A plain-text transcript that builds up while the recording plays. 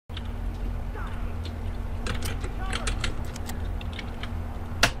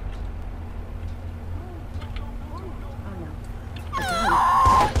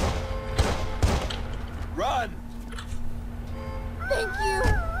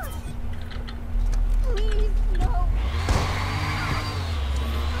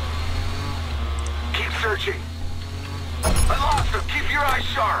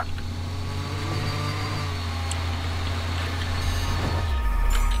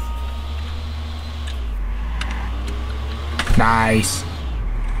Nice.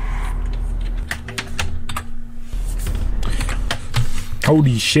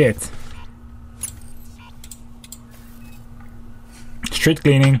 Holy shit. Street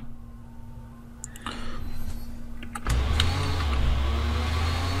cleaning.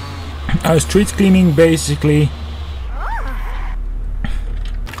 Street cleaning basically.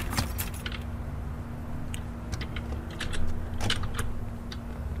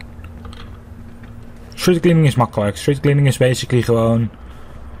 Street cleaning is makkelijk. Street cleaning is basically gewoon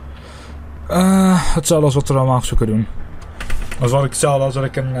hetzelfde als wat we normaal gesproken doen. Hetzelfde als dat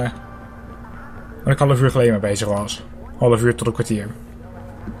ik een half uur geleden mee bezig was. Half uur tot een kwartier.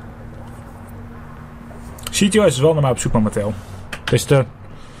 CTO is wel naar mij op zoek momenteel. Dus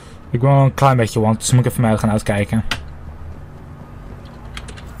ik wil een klein beetje want, dus moet ik even mij gaan uitkijken.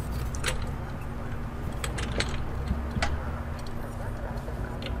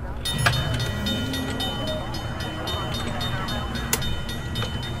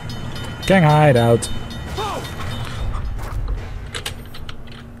 Gang hideout.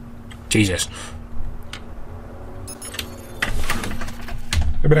 Jesus.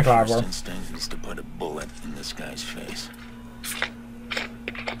 Ik ben er klaar voor.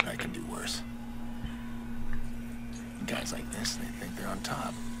 Guys like this, they think they're on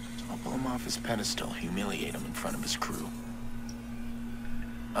top. So I'll pull him off his pedestal, humiliate him in front of his crew.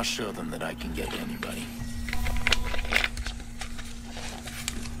 I'll show them that I can get anybody.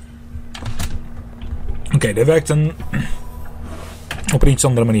 Oké, dit werkt op een iets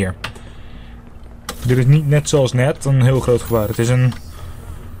andere manier. Dit is niet net zoals net een heel groot gebouw. Het is een...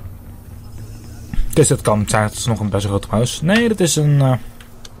 Dus het kan zijn, het is nog een best groot huis. Nee, dat is een...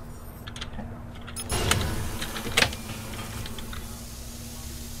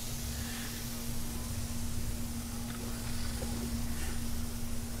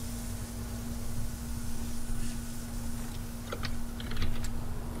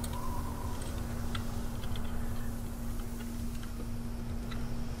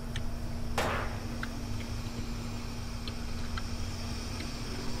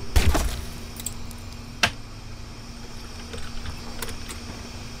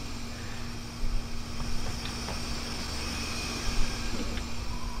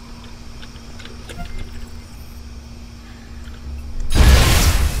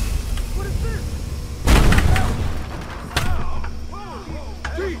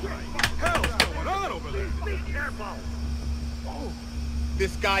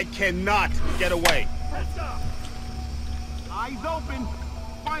 This guy cannot get away. Eyes open.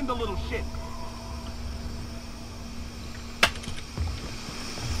 Find the little shit.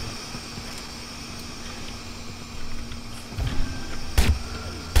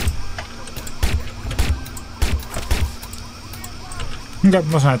 Ja, dat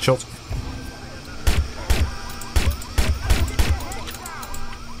was een headshot.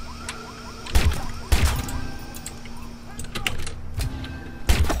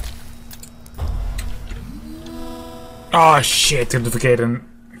 Oh shit, ik heb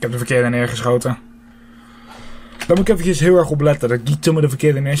de verkeerde neergeschoten. Daar moet ik eventjes heel erg op letten. Dat ik niet zomaar de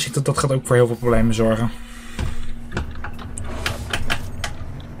verkeerde neerschiet, dat gaat ook voor heel veel problemen zorgen.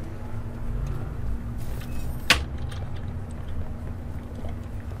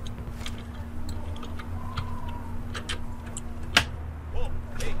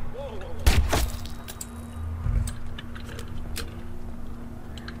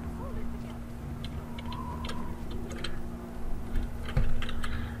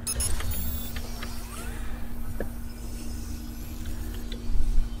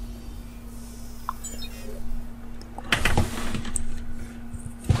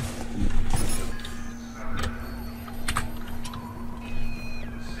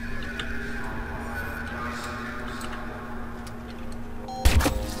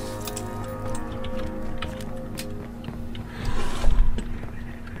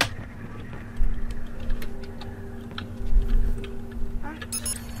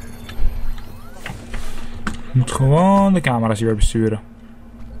 Ik moet gewoon de camera's hier weer besturen.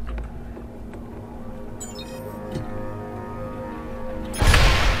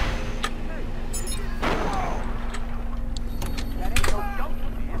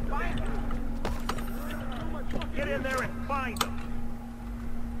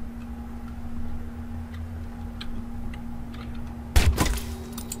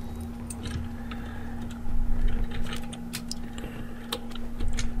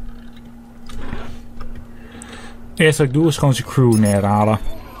 Het eerste wat ik doe is gewoon zijn crew neerhalen.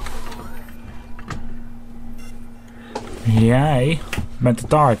 Jij bent de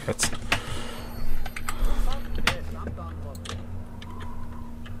target.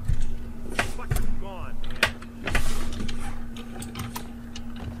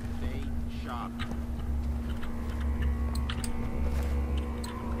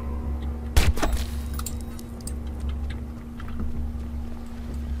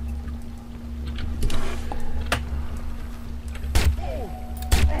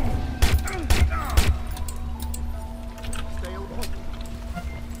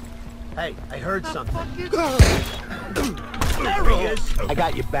 heard something. There he is. I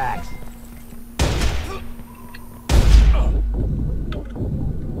got your backs.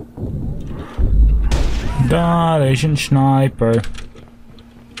 Daar is een sniper.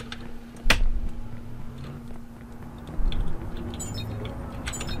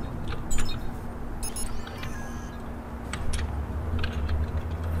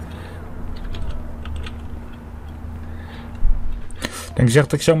 Denk je zegt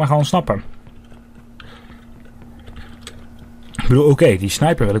dat ik zomaar ga ontsnappen? Ik bedoel, oké, die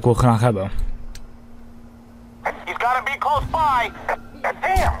sniper wil ik wel graag hebben. He's gotta be close by.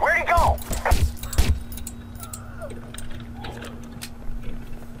 Damn, where'd he go?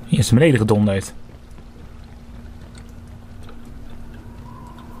 Hier is de beneden gedonderd.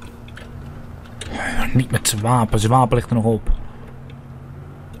 Niet met zijn wapen. Zijn wapen ligt er nog op.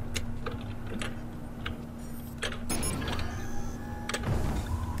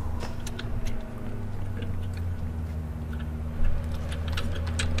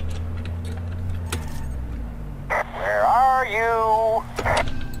 Where are you?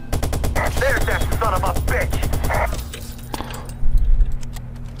 There's that son of a bitch.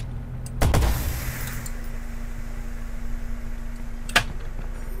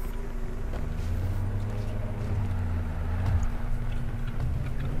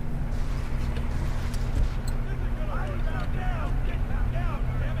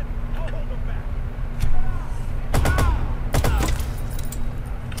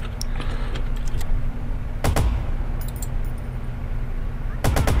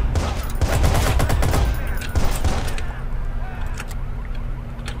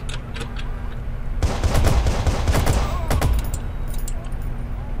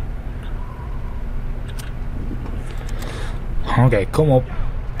 Oké, kom op.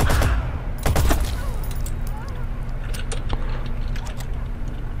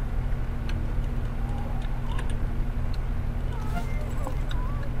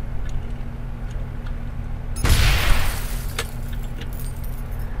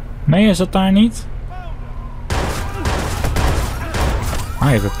 Nee, is dat daar niet?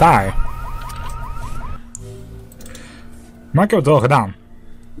 Hij heeft het daar. Maar ik heb het wel gedaan.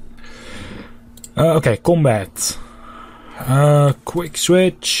 Oké, combat. Quick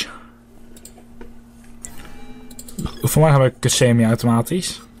switch. Voor mij heb ik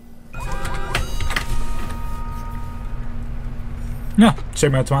semi-automatisch. Ja,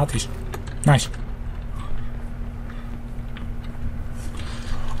 semi-automatisch. Nice.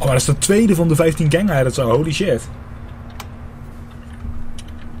 Oh, maar dat is de tweede van de 15 gang edits. Oh, holy shit.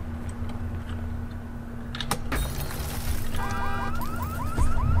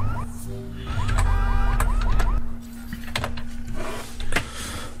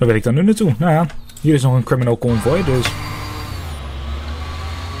 Waar wil ik dan nu naartoe? Nou ja, hier is nog een criminal convoy, dus...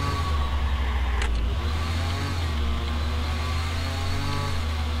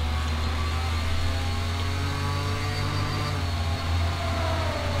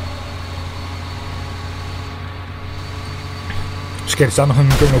 Dus kijk, er staat nog een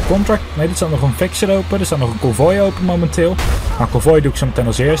criminal contract. Nee, er staat nog een fixer open. Er staat nog een convoy open momenteel. Maar convoy doe ik zo meteen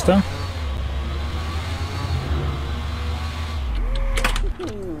als eerste.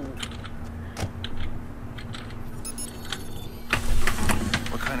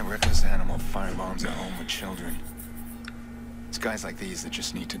 Guys like these that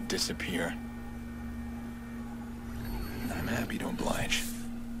just need to disappear. I'm happy to oblige.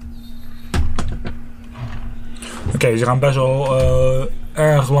 Oké, ze gaan best wel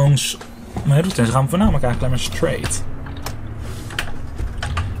erg langs mijn route en ze gaan voornamelijk eigenlijk alleen maar straight.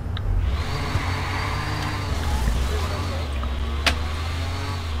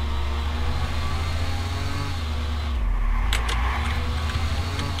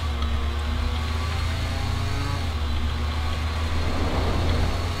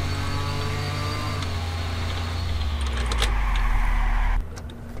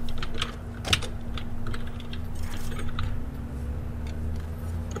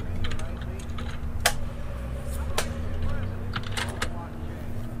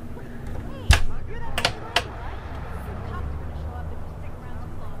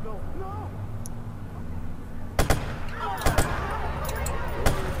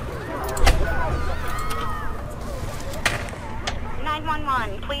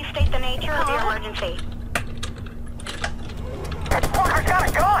 Please state the nature of the emergency. That fucker's got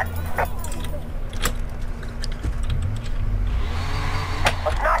a gun!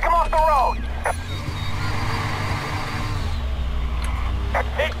 Let's knock him off the road!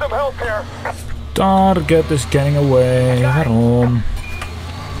 Need some help here. Target is getting away. Waarom?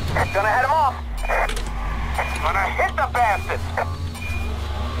 Gonna head him off. Gonna hit the bastard.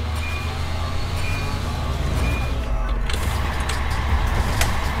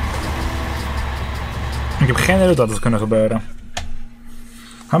 Ik heb geen idee hoe dat had kunnen gebeuren.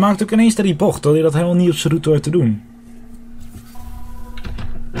 Hij maakt ook ineens die bocht, terwijl hij dat helemaal niet op zijn route hoort te doen.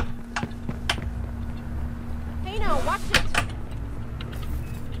 Hey now, watch it.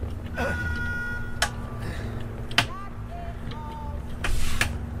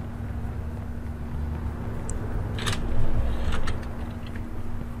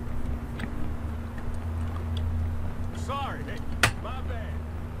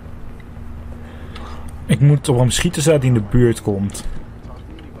 Ik moet op hem schieten zodat hij in de buurt komt.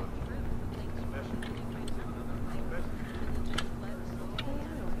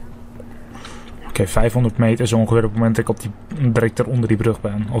 Oké, 500 meter is ongeveer op het moment dat ik op die direct onder die brug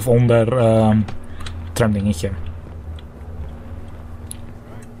ben. Of onder tramdingetje.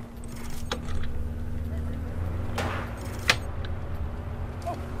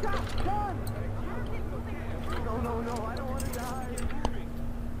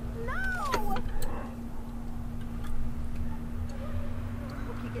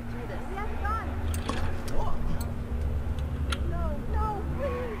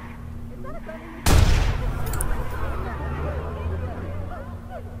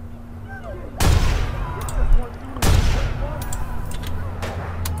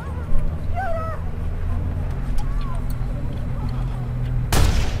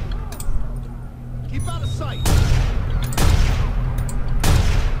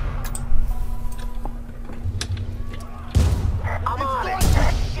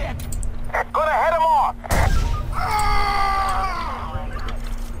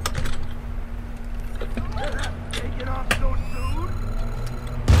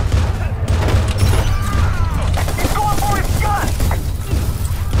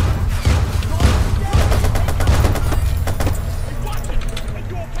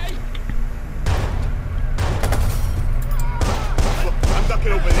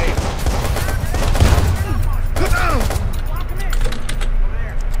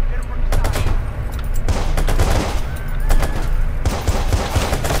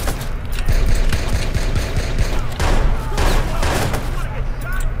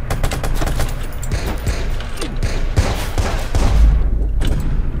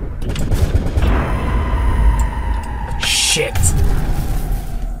 Shit.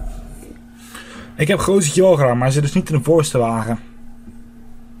 Ik heb Gozertje wel gedaan, maar hij zit dus niet in de voorste wagen.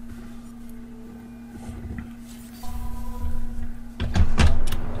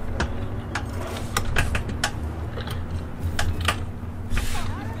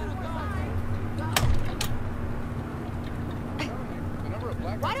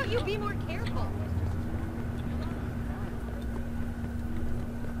 Why don't you be more careful?